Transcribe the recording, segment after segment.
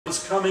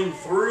was coming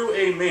through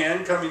a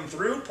man, coming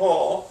through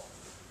Paul,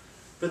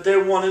 but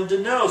they wanted to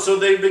know. So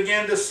they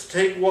began to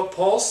take what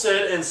Paul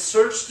said and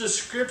search the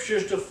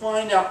scriptures to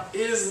find out,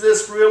 is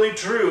this really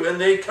true? And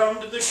they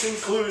come to the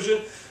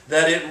conclusion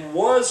that it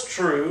was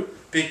true,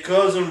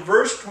 because in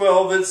verse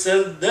 12 it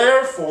says,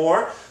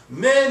 therefore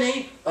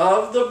many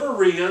of the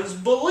Bereans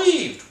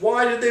believed.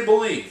 Why did they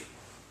believe?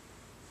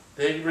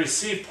 They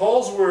received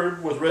Paul's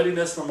word with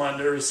readiness of mind.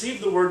 They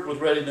received the word with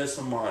readiness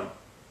of mind.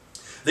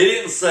 They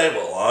didn't say,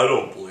 well, I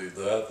don't believe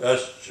that.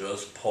 That's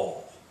just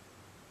Paul.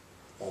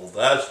 Well,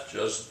 that's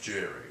just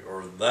Jerry.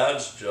 Or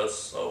that's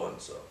just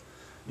so-and-so.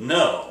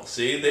 No.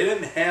 See, they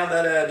didn't have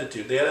that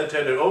attitude. They had an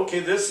attitude,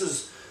 okay, this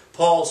is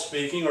Paul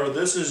speaking, or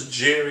this is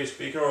Jerry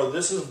speaking, or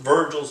this is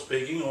Virgil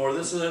speaking, or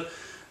this is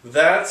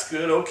that's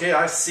good. Okay,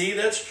 I see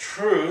that's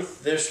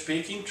truth. They're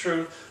speaking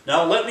truth.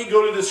 Now let me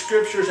go to the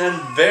scriptures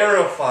and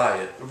verify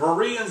it. The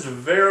Bereans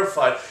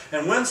verified.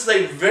 And once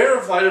they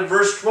verified it,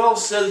 verse 12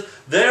 says,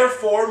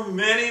 therefore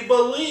many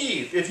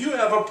believed. If you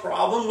have a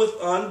problem with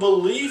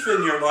unbelief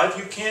in your life,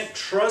 you can't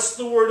trust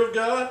the Word of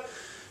God,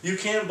 you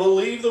can't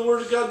believe the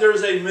Word of God,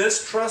 there's a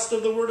mistrust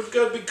of the Word of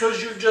God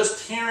because you're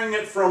just hearing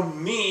it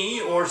from me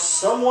or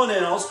someone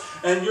else,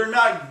 and you're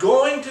not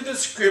going to the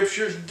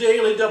Scriptures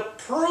daily to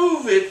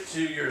prove it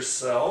to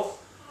yourself.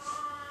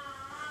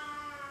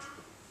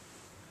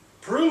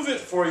 Prove it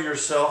for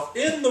yourself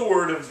in the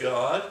Word of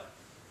God.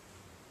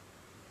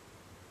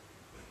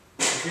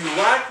 If you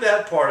lack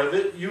that part of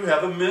it, you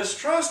have a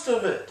mistrust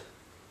of it.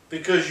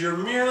 Because you're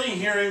merely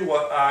hearing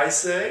what I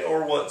say,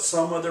 or what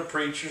some other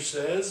preacher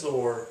says,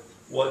 or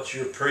what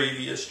your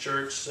previous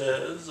church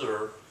says,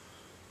 or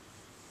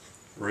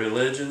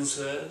religion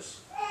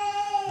says.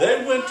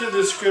 They went to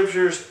the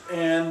Scriptures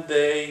and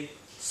they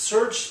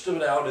searched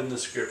it out in the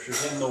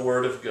Scriptures, in the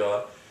Word of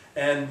God.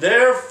 And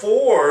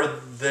therefore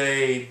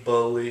they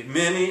believed.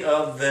 Many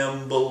of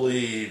them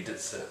believed, it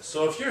says.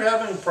 So if you're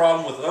having a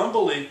problem with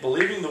unbelief,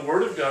 believing the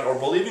Word of God, or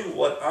believing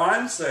what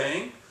I'm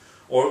saying,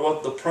 or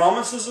what the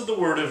promises of the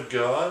Word of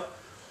God,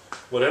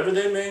 whatever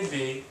they may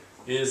be,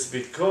 is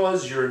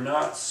because you're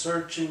not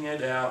searching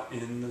it out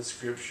in the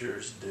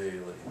Scriptures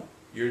daily.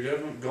 You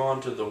haven't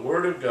gone to the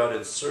Word of God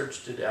and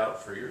searched it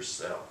out for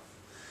yourself.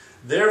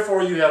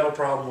 Therefore you have a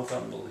problem with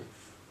unbelief.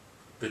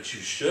 But you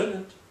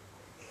shouldn't.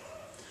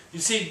 You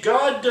see,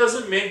 God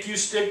doesn't make you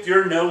stick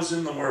your nose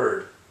in the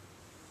Word.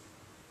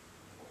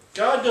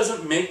 God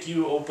doesn't make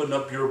you open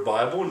up your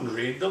Bible and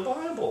read the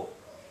Bible.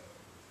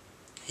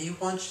 He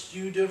wants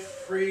you to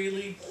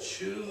freely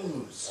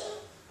choose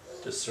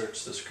to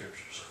search the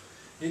Scriptures.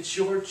 It's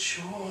your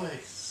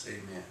choice.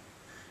 Amen.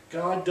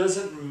 God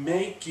doesn't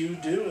make you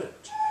do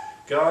it.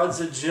 God's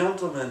a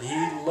gentleman.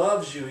 He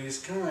loves you. He's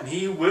kind.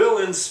 He will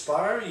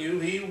inspire you.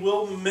 He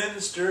will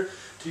minister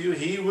to you.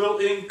 He will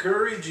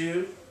encourage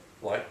you,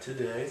 like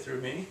today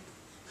through me,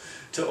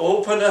 to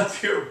open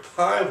up your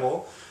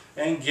Bible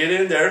and get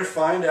in there and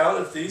find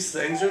out if these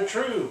things are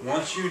true.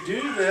 Once you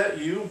do that,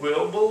 you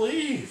will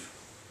believe.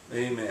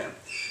 Amen.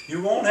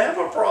 You won't have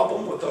a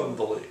problem with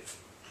unbelief.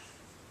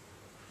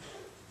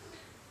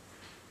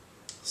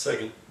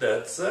 Second,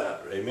 that's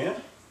that. Amen.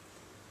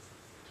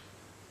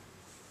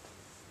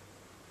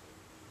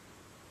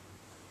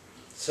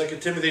 2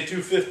 Timothy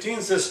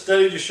 2:15 says,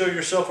 study to show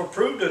yourself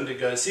approved unto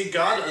God. See,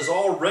 God is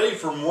already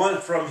from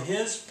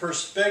His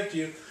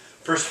perspective,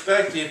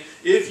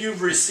 if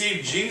you've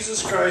received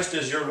Jesus Christ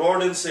as your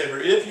Lord and Savior,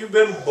 if you've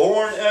been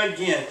born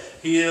again,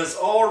 He has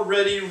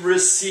already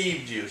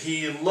received you.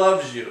 He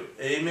loves you.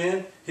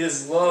 Amen.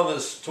 His love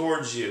is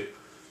towards you.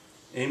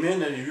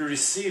 Amen. And you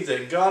receive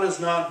that. God is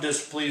not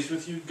displeased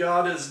with you.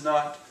 God is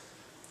not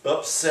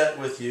upset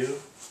with you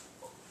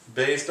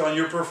based on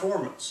your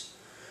performance.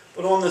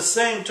 But on the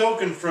same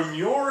token, from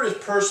your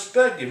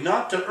perspective,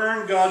 not to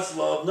earn God's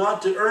love,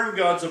 not to earn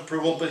God's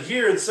approval, but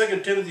here in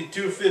 2 Timothy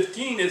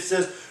 2:15 it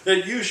says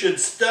that you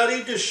should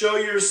study to show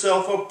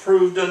yourself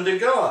approved unto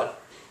God.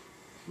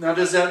 Now,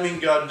 does that mean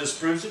God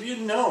disapproves of you?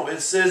 No.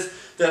 It says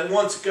that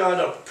once God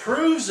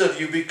approves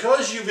of you,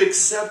 because you've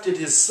accepted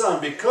His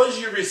Son, because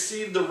you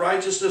received the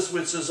righteousness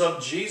which is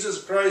of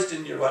Jesus Christ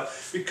in your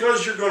life,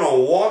 because you're going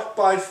to walk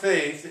by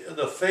faith,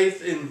 the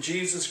faith in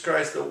Jesus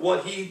Christ, that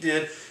what He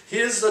did,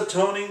 His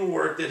atoning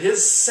work, that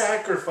His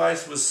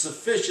sacrifice was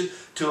sufficient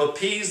to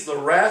appease the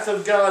wrath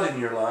of God in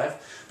your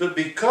life. But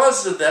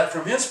because of that,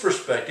 from His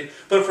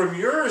perspective, but from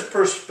your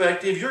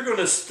perspective, you're going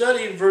to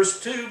study verse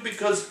 2,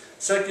 because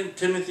 2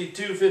 Timothy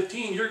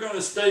 2:15, you're going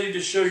to study to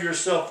show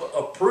yourself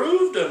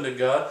approved unto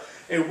God,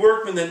 a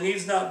workman that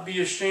needs not be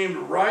ashamed,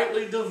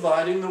 rightly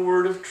dividing the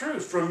word of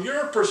truth. From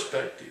your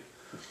perspective,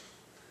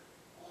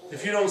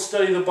 if you don't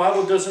study the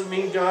Bible, doesn't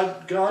mean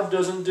God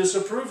doesn't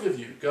disapprove of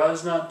you. God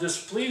is not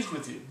displeased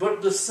with you.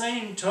 But the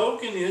same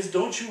token is,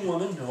 don't you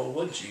want to know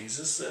what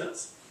Jesus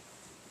says?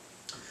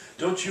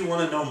 Don't you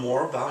want to know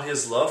more about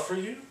His love for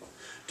you?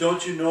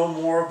 Don't you want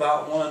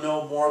to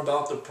know more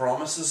about the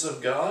promises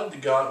of God?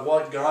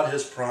 What God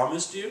has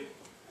promised you?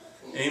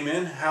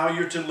 Amen. How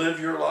you're to live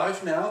your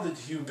life now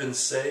that you've been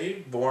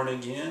saved, born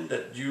again,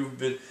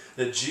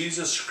 that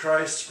Jesus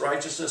Christ's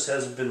righteousness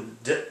has been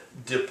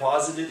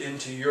deposited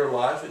into your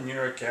life and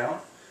your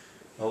account,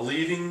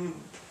 removing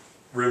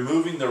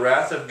the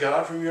wrath of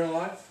God from your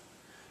life.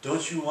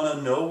 Don't you want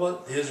to know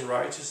what His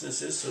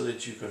righteousness is so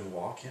that you can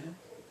walk in it?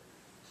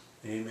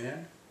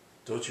 Amen.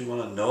 Don't you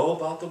want to know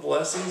about the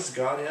blessings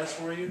God has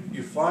for you?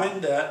 You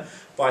find that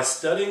by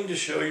studying to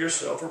show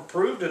yourself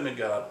approved unto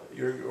God.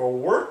 You're a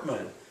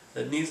workman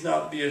that needs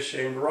not be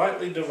ashamed,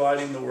 rightly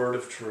dividing the word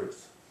of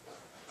truth.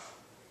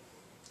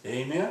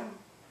 Amen.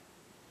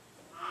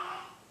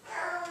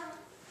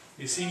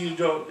 You see,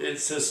 it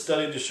says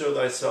study to show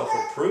thyself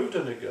approved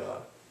unto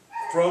God.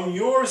 From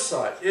your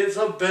side, it's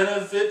a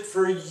benefit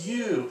for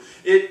you.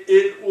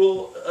 It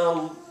will,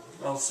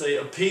 I'll say,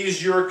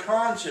 appease your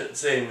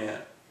conscience.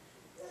 Amen.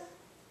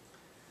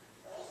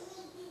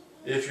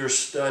 If you're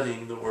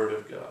studying the Word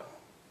of God.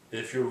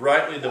 If you're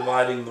rightly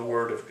dividing the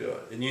Word of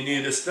God. And you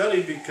need to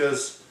study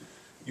because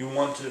you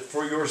want to,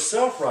 for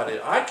yourself, rightly.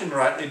 I can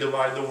rightly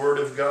divide the Word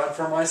of God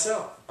for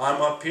myself.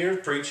 I'm up here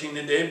preaching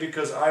today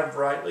because I've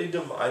rightly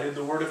divided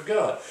the Word of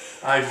God.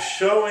 I'm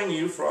showing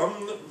you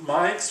from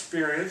my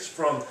experience,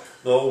 from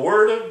the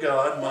Word of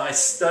God, my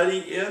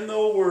study in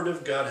the Word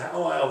of God,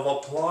 how I have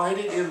applied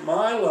it in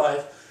my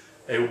life,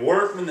 a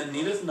workman that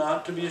needeth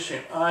not to be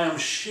ashamed. I am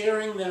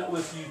sharing that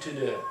with you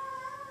today.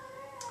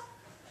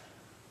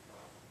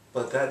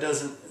 But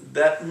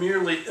that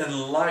merely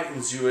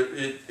enlightens you.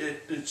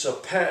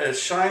 It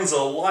shines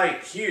a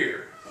light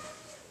here.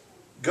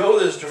 Go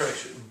this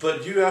direction.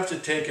 But you have to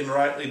take and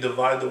rightly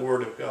divide the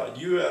Word of God.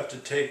 You have to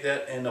take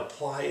that and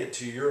apply it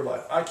to your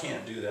life. I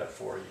can't do that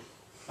for you.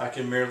 I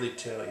can merely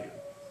tell you.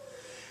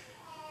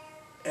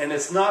 And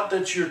it's not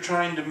that you're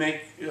trying to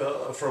make,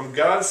 from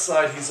God's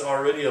side, He's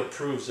already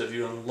approves of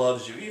you and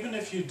loves you, even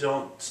if you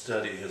don't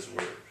study His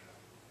Word.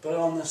 But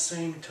on the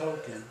same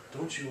token,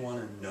 don't you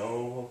want to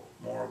know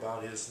more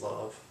about His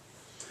love?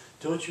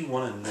 Don't you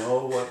want to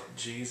know what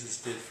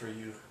Jesus did for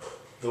you?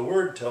 The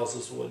Word tells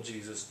us what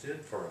Jesus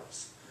did for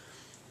us.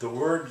 The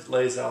Word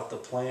lays out the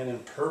plan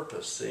and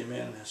purpose.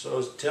 Amen. So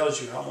it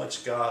tells you how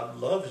much God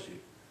loves you.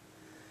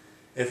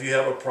 If you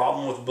have a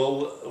problem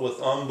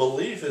with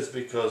unbelief, it's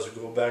because,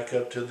 go back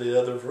up to the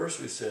other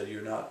verse we said,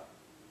 you're not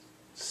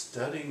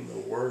studying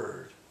the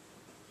Word.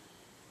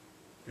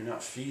 You're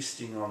not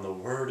feasting on the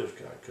Word of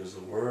God, because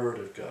the Word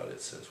of God,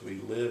 it says, we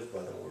live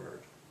by the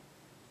Word.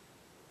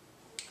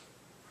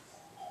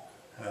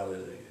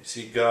 Hallelujah.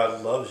 See,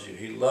 God loves you.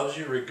 He loves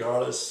you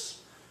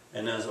regardless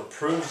and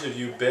approves of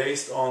you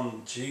based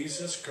on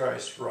Jesus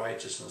Christ's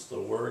righteousness, the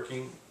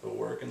working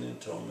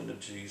atonement of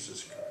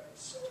Jesus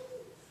Christ.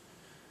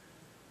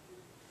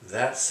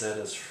 That set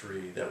us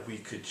free, that we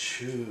could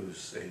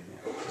choose,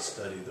 amen, to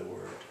study the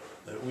Word.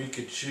 That we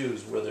could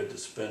choose whether to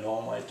spend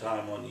all my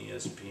time on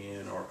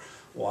ESPN or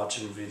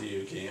watching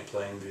video games,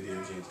 playing video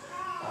games.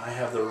 I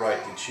have the right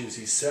to choose.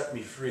 He set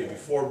me free.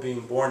 Before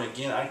being born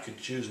again, I could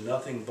choose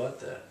nothing but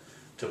that,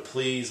 to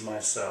please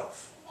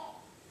myself,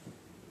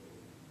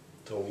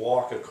 to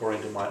walk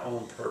according to my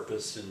own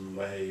purpose and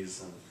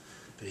ways.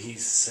 But He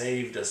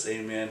saved us,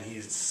 amen. He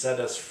set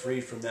us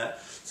free from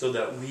that so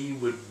that we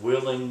would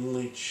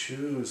willingly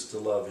choose to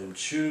love Him,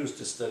 choose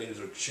to study His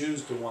Word,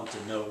 choose to want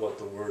to know what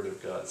the Word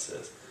of God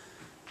says.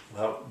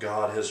 What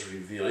God has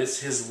revealed. It's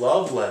His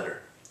love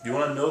letter. You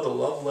want to know the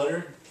love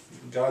letter?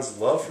 God's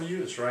love for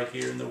you? It's right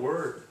here in the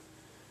Word.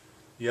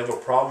 You have a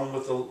problem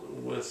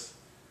with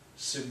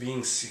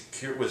being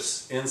secure,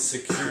 with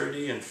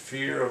insecurity and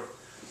fear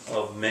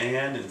of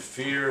man and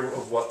fear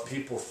of what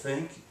people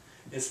think.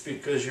 It's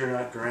because you're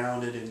not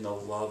grounded in the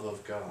love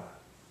of God.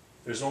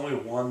 There's only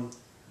one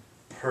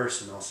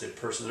person, I'll say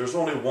person. There's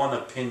only one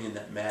opinion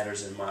that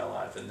matters in my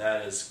life, and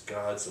that is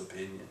God's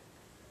opinion.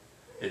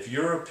 If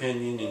your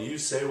opinion, and you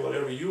say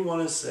whatever you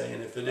want to say,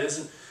 and if it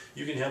isn't,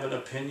 you can have an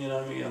opinion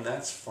on me, and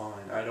that's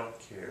fine. I don't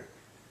care.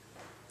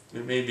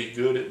 It may be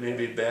good, it may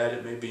be bad,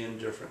 it may be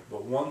indifferent.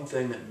 But one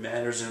thing that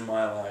matters in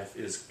my life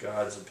is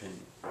God's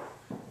opinion.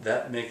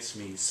 That makes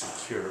me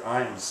secure.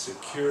 I am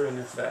secure in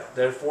the fact.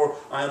 Therefore,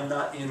 I am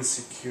not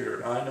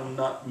insecure. I am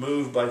not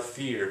moved by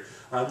fear.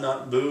 I'm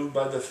not moved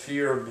by the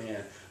fear of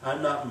man.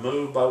 I'm not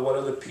moved by what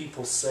other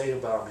people say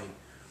about me.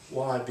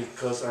 Why?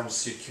 Because I'm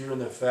secure in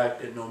the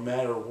fact that no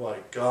matter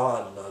what,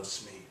 God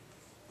loves me.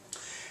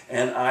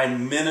 And I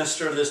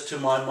minister this to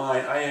my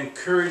mind. I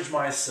encourage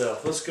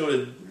myself. Let's go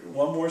to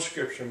one more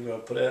scripture I'm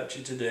going to put at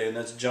you today, and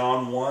that's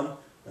Joshua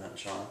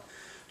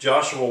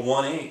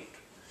 1:8.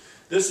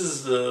 This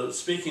is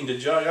speaking to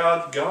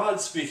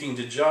God speaking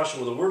to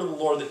Joshua, the word of the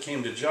Lord that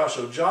came to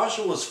Joshua.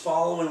 Joshua was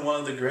following one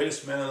of the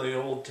greatest men of the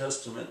Old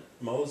Testament,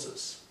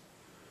 Moses,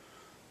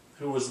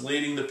 who was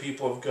leading the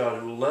people of God,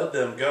 who led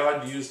them.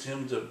 God used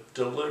him to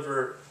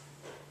deliver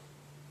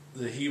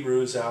the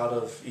Hebrews out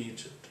of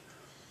Egypt.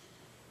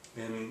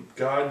 And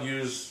God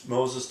used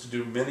Moses to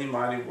do many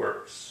mighty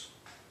works.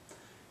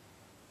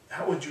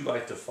 How would you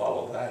like to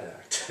follow that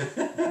act?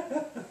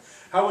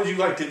 How would you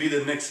like to be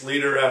the next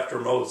leader after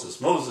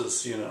Moses?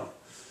 Moses,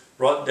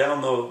 brought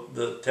down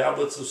the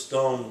tablets of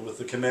stone with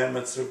the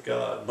commandments of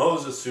God.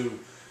 Moses,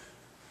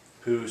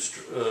 who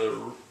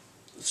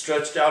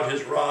stretched out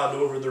his rod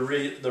over the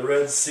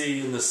Red Sea,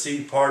 and the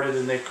sea parted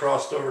and they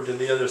crossed over to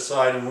the other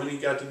side. And when he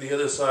got to the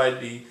other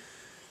side, he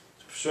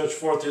stretched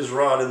forth his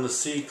rod and the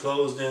sea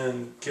closed in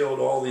and killed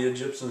all the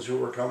Egyptians who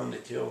were coming to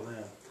kill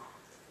them.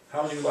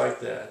 How do you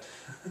like that?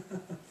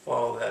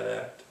 Follow that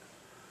act.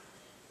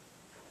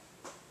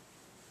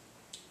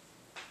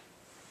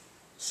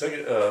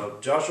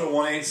 Joshua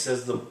 1:8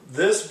 says,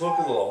 this book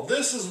of the law,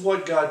 this is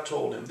what God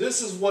told him.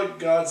 This is what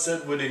God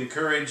said would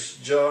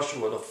encourage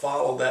Joshua to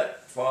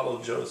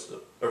follow Joseph,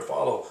 or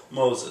follow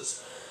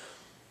Moses.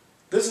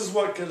 This is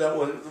what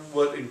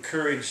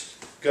encouraged,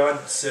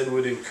 God said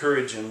would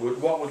encourage him,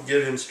 what would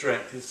give him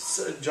strength.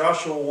 It's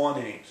Joshua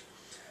 1:8.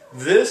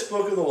 This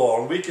book of the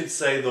law, and we could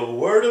say the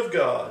word of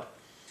God,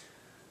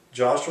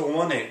 Joshua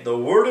 1:8, the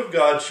word of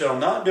God shall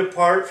not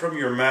depart from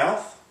your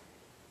mouth.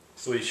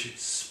 So he should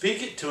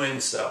speak it to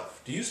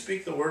himself. Do you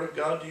speak the word of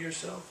God to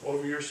yourself,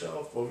 over your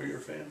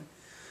family?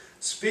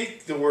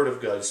 Speak the word of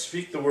God.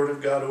 Speak the word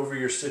of God over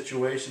your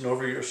situation,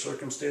 over your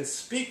circumstance.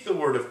 Speak the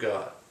word of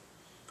God.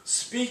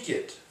 Speak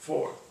it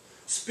forth.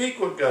 Speak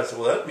what God said.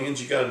 Well, that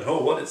means you got to know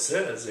what it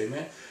says.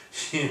 Amen.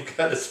 You've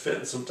got to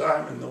spend some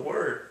time in the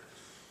word.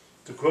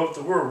 To quote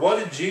the word, what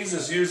did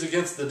Jesus use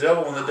against the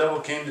devil when the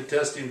devil came to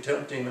test him,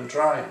 tempt him, and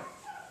try him?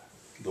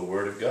 The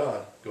word of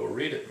God. Go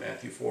read it,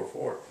 Matthew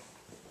 4:4.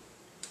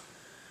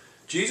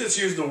 Jesus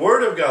used the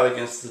word of God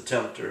against the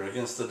tempter,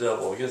 against the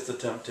devil, against the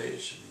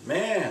temptation.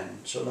 Man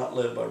shall not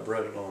live by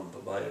bread alone,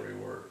 but by every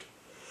word.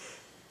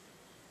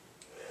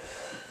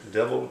 The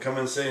devil would come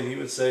and say, and he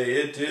would say,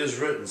 it is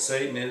written.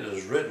 Satan, it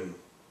is written.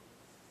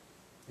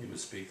 He would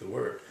speak the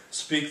word.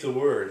 Speak the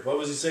word. What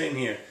was he saying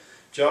here?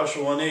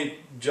 Joshua 1:8.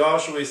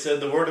 Joshua, he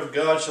said, the word of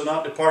God shall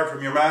not depart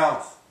from your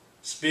mouth.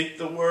 Speak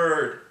the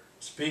word.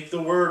 Speak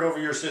the word over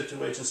your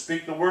situation.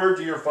 Speak the word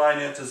to your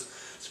finances.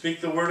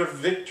 Speak the word of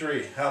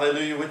victory,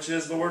 hallelujah, which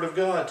is the word of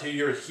God, to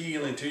your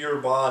healing, to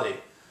your body,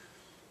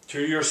 to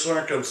your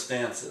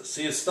circumstances.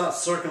 See, it's not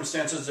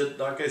circumstances that,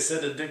 like I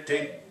said, that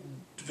dictate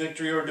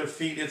victory or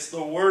defeat. It's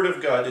the word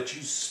of God that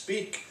you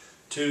speak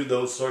to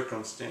those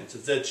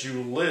circumstances, that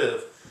you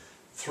live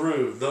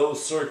through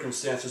those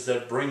circumstances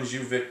that brings you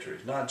victory.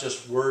 Not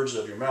just words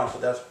of your mouth,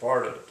 but that's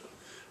part of it.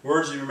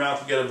 Words of your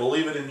mouth, you got to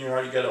believe it in your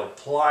heart. You got to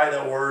apply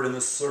that word in the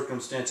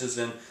circumstances,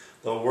 and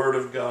the word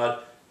of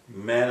God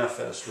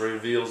manifests,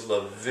 reveals the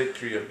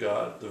victory of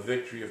God, the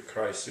victory of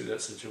Christ through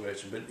that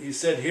situation. But he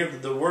said here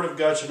that the word of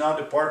God shall not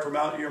depart from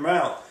out of your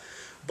mouth,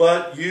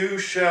 but you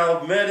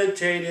shall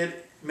meditate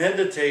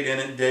in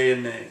it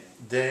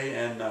day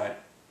and night.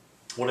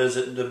 What is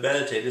it to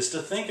meditate? It's to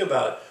think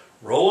about it.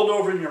 Roll it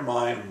over in your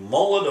mind,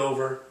 mull it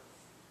over,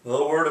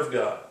 the word of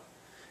God.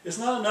 It's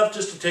not enough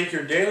just to take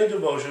your daily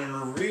devotion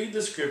and read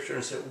the scripture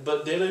and say,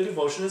 but daily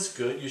devotion is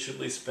good. You should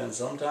at least spend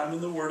some time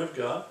in the word of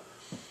God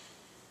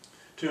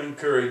to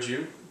encourage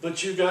you,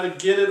 but you got to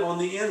get it on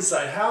the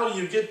inside. How do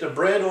you get the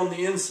bread on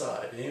the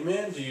inside?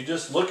 Amen. Do you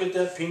just look at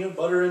that peanut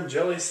butter and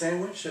jelly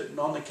sandwich sitting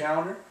on the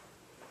counter?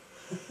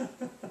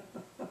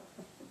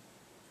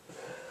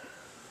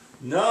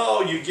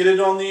 No, you get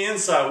it on the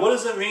inside. What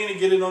does it mean to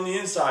get it on the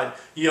inside?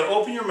 You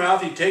open your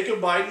mouth, you take a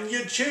bite, and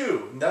you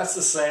chew. And that's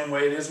the same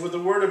way it is with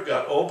the word of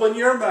God. Open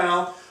your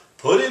mouth,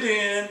 put it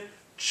in,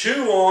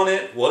 chew on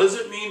it. What does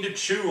it mean to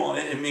chew on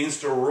it? It means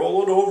to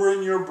roll it over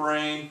in your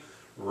brain.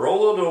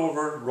 Roll it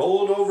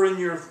over in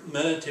your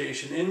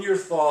meditation, in your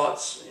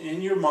thoughts,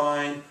 in your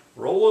mind.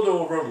 Roll it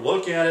over,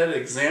 look at it,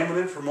 examine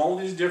it from all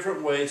these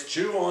different ways.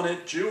 Chew on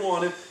it, chew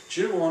on it,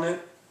 chew on it.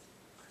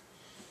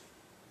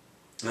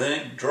 And then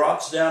it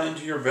drops down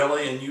into your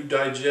belly and you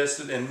digest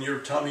it, and your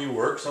tummy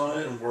works on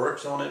it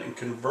and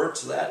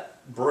converts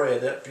that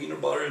bread, that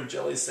peanut butter and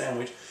jelly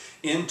sandwich,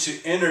 into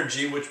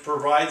energy which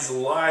provides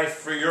life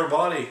for your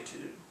body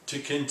to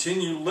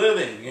continue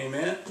living.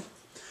 Amen?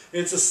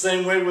 It's the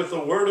same way with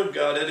the Word of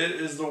God. It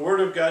is the Word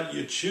of God.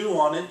 You chew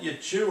on it, you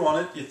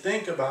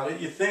think about it,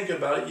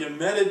 you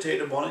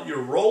meditate upon it, you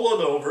roll it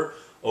over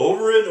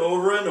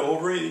and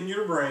over in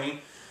your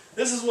brain.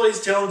 This is what he's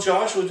telling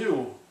Joshua to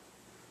do.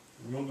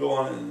 And we'll go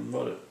on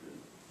and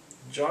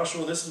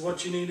Joshua, this is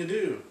what you need to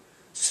do.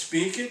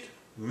 Speak it,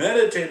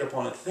 meditate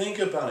upon it, think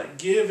about it,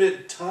 give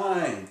it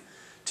time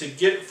to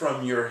get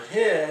from your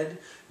head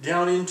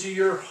down into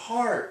your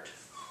heart.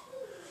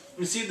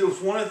 You see, there's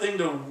one thing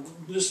to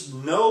just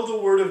know the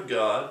Word of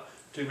God,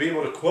 to be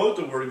able to quote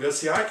the Word of God.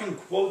 See, I can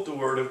quote the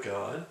Word of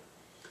God.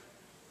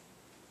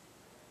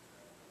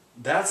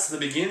 That's the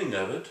beginning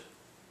of it,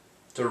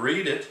 to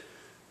read it.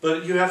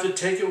 But you have to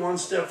take it one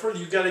step further.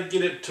 You've got to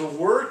get it to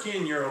work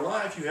in your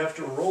life. You have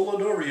to roll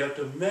it over. You have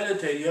to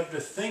meditate. You have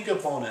to think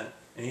upon it.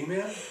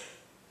 Amen?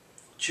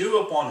 Chew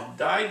upon it.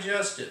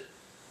 Digest it.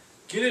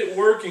 Get it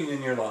working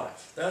in your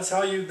life. That's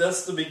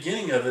the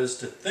beginning of it, is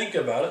to think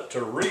about it,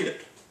 to read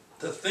it.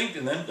 To think,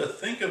 and then to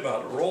think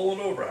about it, roll it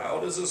over. How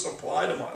does this apply to my life?